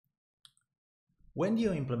When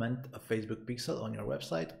you implement a Facebook pixel on your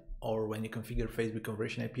website, or when you configure Facebook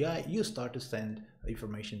Conversion API, you start to send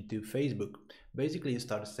information to Facebook. Basically, you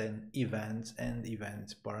start to send events and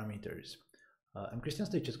events parameters. I'm Christian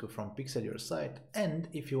Stoichescu from Pixel Your Site, and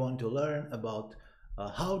if you want to learn about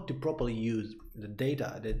how to properly use the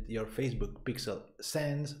data that your Facebook pixel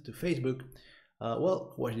sends to Facebook,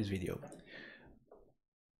 well, watch this video.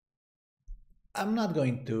 I'm not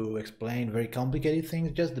going to explain very complicated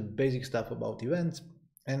things, just the basic stuff about events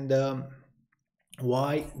and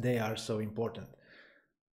why they are so important.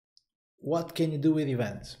 What can you do with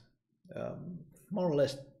events? More or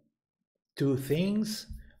less two things.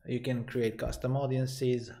 You can create custom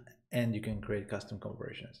audiences and you can create custom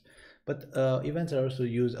conversions. But events are also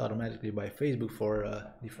used automatically by Facebook for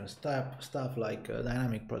different stuff like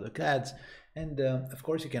dynamic product ads. And of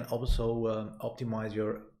course, you can also optimize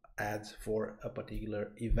your ads for a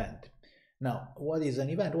particular event. Now, what is an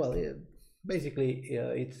event? Well, basically,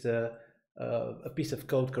 it's a piece of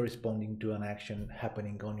code corresponding to an action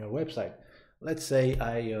happening on your website. Let's say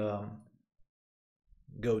I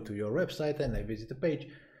go to your website and I visit a page.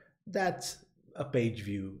 That's a page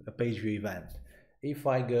view event. If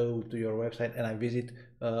I go to your website and I visit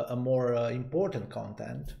a more important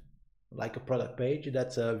content, like a product page,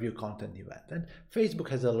 that's a view content event. And Facebook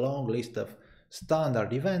has a long list of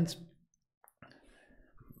standard events,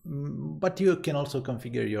 but you can also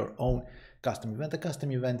configure your own custom event. A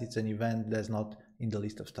custom event is an event that's not in the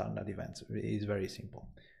list of standard events. It's very simple.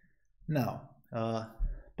 Now,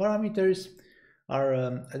 parameters are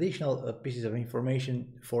additional pieces of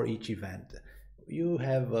information for each event. You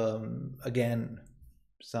have, again,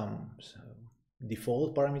 some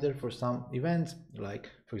default parameter for some events, like,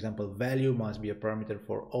 for example, value must be a parameter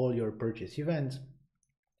for all your purchase events.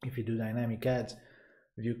 If you do dynamic ads,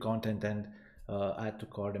 view content and add to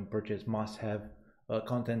cart and purchase must have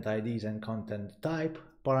content IDs and content type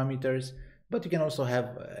parameters, but you can also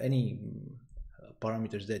have any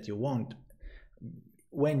parameters that you want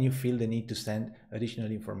when you feel the need to send additional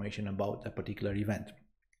information about a particular event.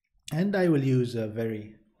 And I will use a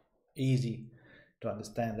very easy to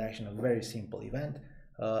understand action, a very simple event,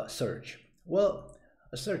 search. Well,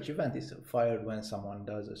 a search event is fired when someone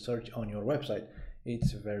does a search on your website.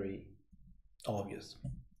 It's very obvious.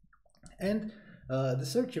 And the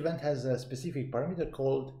search event has a specific parameter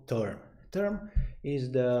called term. Term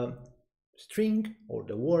is the string or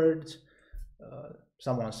the words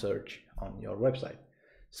someone search on your website.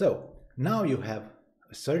 So now you have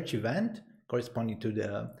a search event corresponding to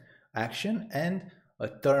the action and a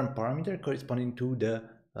term parameter corresponding to the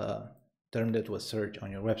term that was searched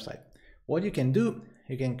on your website. What you can do,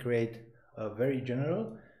 you can create a very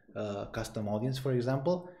general custom audience, for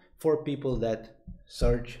example, for people that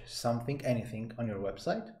search something, anything on your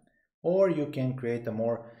website, or you can create a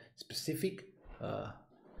more specific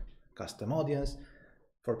custom audience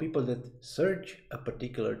for people that search a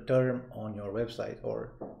particular term on your website,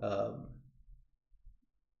 or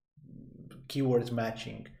keywords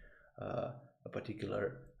matching a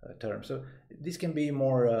particular term. So this can be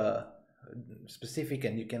more specific,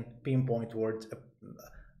 and you can pinpoint towards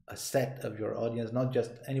a set of your audience, not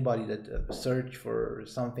just anybody that search for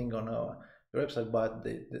something on your website, but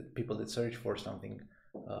the people that search for something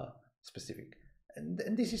specific. And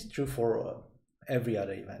this is true for every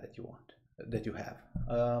other event that you want, that you have.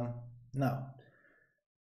 Now,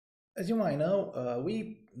 as you might know,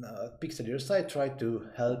 we Pixel Your Site try to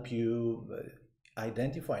help you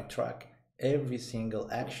identify, track every single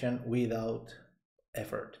action without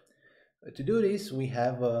effort. To do this, we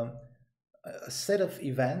have a set of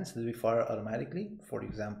events that we fire automatically. For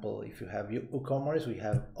example, if you have e-commerce, we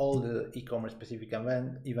have all the e-commerce specific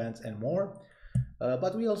events and more.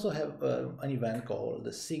 But we also have an event called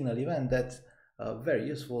the Signal event that's very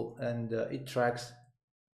useful, and it tracks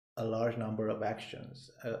a large number of actions.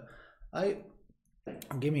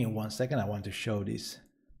 Give me 1 second, I want to show this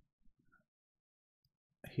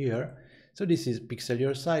here. So this is Pixel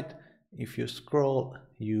Your Site. If you scroll,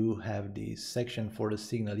 you have this section for the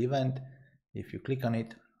Signal event. If you click on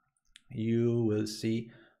it, you will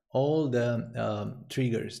see all the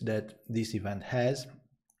triggers that this event has,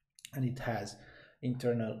 and it has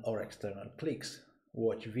internal or external clicks,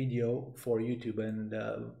 watch video for YouTube and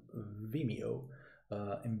Vimeo,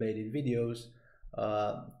 embedded videos,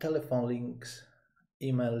 telephone links,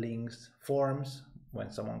 email links, forms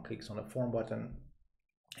when someone clicks on the form button,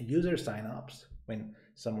 user signups when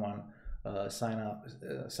someone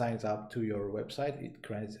signs up to your website. It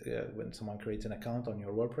creates when someone creates an account on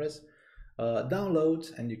your WordPress.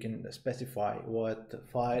 Downloads, and you can specify what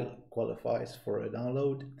file qualifies for a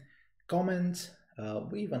download. Comments.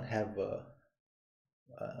 We even have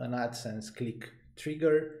an AdSense click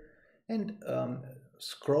trigger, and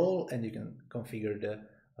scroll, and you can configure the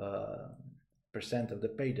percent of the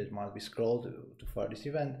page that must be scrolled to fire this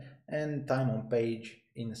event, and time on page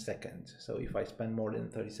in seconds. So if I spend more than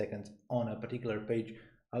 30 seconds on a particular page,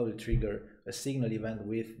 I will trigger a signal event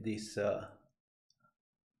with this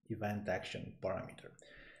event action parameter.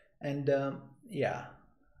 And yeah,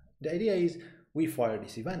 the idea is we fire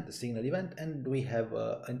this event, the signal event, and we have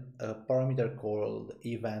a parameter called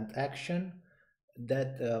event action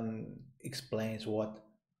that explains what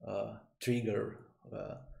trigger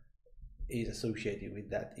is associated with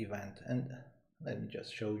that event. And let me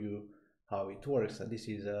just show you how it works. So this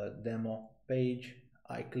is a demo page.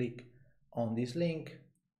 I click on this link.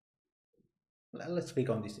 Let's click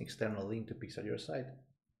on this external link to pixel your site.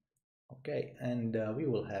 Okay, and we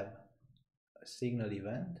will have a signal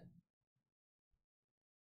event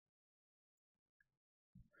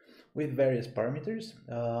with various parameters.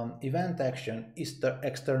 Event action is the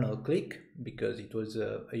external click because it was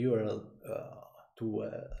a URL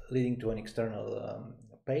leading to an external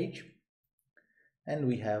page. And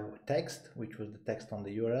we have text, which was the text on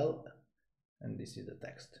the URL, and this is the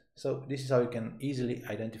text. So this is how you can easily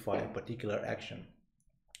identify a particular action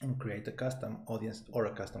and create a custom audience or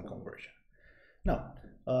a custom conversion. Now,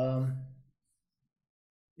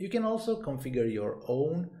 you can also configure your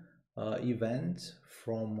own events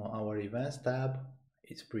from our events tab.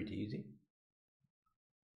 It's pretty easy.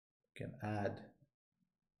 You can add,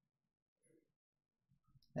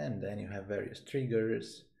 and then you have various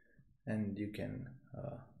triggers, and you can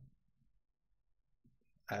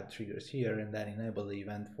add triggers here and then enable the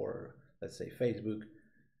event for, let's say, Facebook.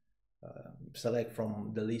 Select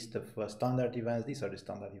from the list of standard events. These are the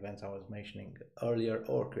standard events I was mentioning earlier,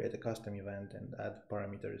 or create a custom event and add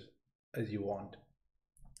parameters as you want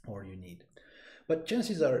or you need. But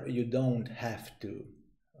chances are you don't have to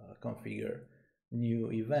configure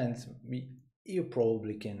new events. You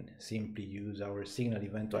probably can simply use our signal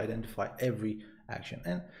event to identify every action.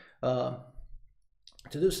 And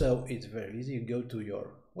to do so, it's very easy. You go to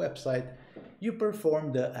your website, you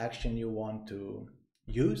perform the action you want to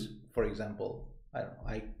use. For example, I don't know,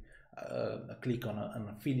 I click on an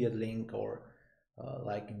affiliate link, or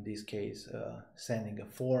like in this case, sending a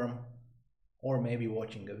form, or maybe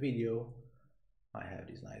watching a video. I have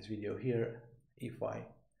this nice video here. If I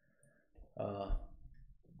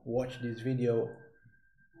watch this video,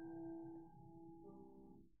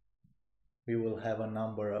 we will have a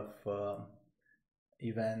number of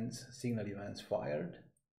events, signal events fired.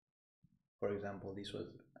 For example, this was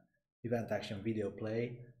event action video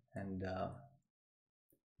play, and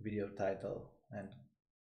video title, and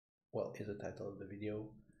well, is the title of the video.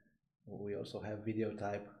 We also have video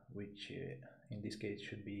type, which in this case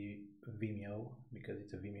should be Vimeo because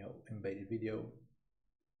it's a Vimeo embedded video.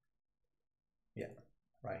 Yeah,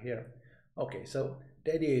 right here. Okay, so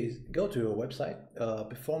the idea is go to your website,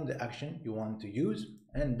 perform the action you want to use,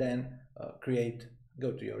 and then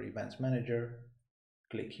go to your events manager,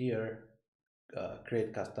 click here,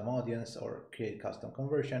 create custom audience or create custom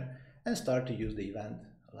conversion, and start to use the event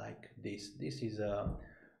like this. This is a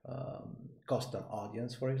custom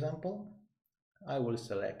audience, for example. I will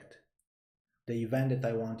select the event that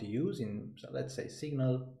I want to use in, so let's say,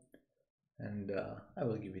 signal, and I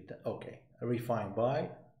will give it okay, refine by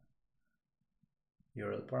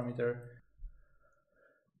URL parameter,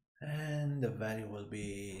 and the value will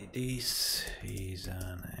be this is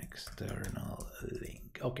an external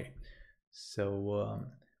link. Okay, so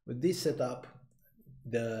with this setup,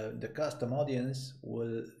 the custom audience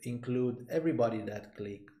will include everybody that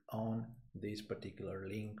click on this particular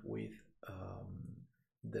link with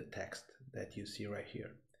the text that you see right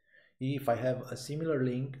here. If I have a similar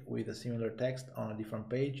link with a similar text on a different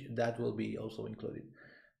page, that will be also included.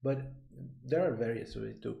 But there are various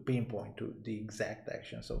ways to pinpoint to the exact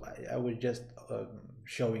action. So I will just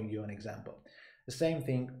showing you an example. The same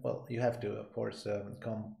thing, well, you have to, of course,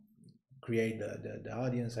 create the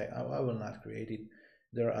audience. I will not create it.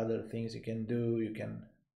 There are other things you can do. You can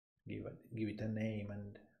give it a name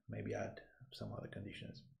and maybe add some other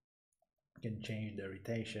conditions. You can change the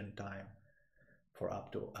retention time for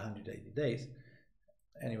up to 180 days.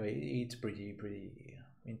 Anyway, it's pretty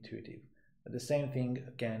intuitive. The same thing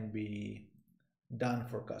can be done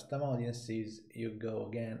for custom audiences. You go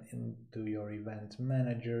again into your event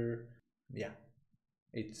manager. Yeah,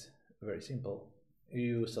 it's very simple.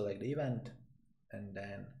 You select the event and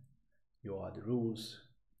then you add rules,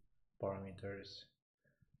 parameters,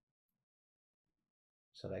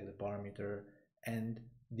 select the parameter and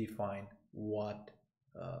define what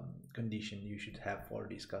condition you should have for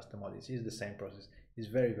this custom audience. It's the same process. It's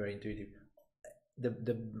very intuitive.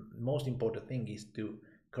 the most important thing is to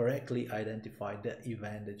correctly identify the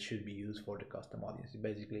event that should be used for the custom audience. You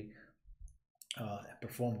basically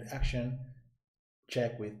perform the action,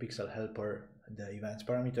 check with Pixel Helper the events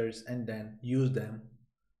parameters, and then use them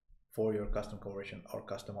for your custom conversion or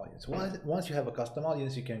custom audience. Once you have a custom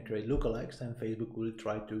audience, you can create lookalikes, and Facebook will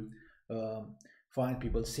try to find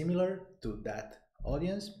people similar to that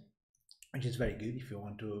audience, which is very good if you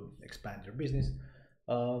want to expand your business.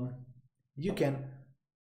 You can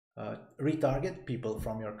retarget people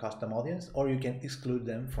from your custom audience, or you can exclude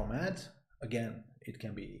them from ads. Again, it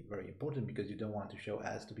can be very important because you don't want to show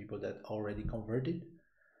ads to people that already converted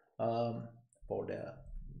for the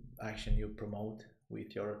action you promote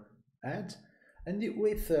with your ads. And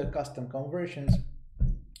with custom conversions,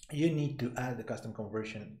 you need to add the custom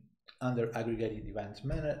conversion under aggregated events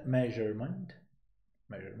measurement,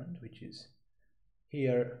 which is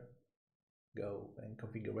here. Go and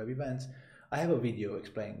configure web events. I have a video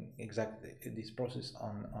explaining exactly this process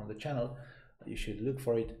on the channel. You should look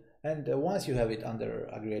for it. And once you have it under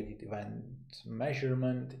aggregated event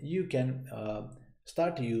measurement, you can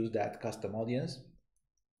start to use that custom audience.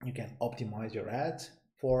 You can optimize your ads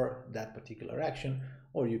for that particular action,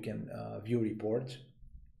 or you can view reports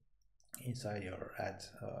inside your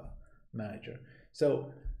ads manager.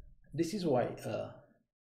 So this is why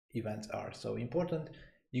events are so important.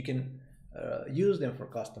 You can use them for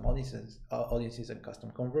custom audiences and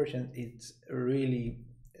custom conversions. It's really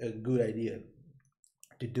a good idea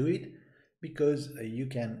to do it because you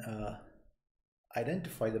can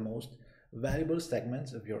identify the most valuable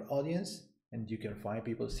segments of your audience, and you can find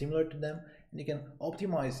people similar to them, and you can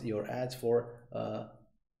optimize your ads for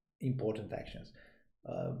important actions.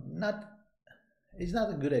 It's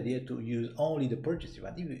not a good idea to use only the purchase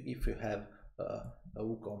event. If you have a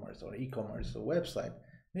WooCommerce or e-commerce website,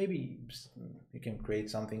 maybe you can create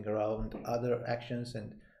something around other actions,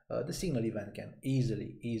 and the signal event can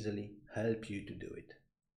easily help you to do it.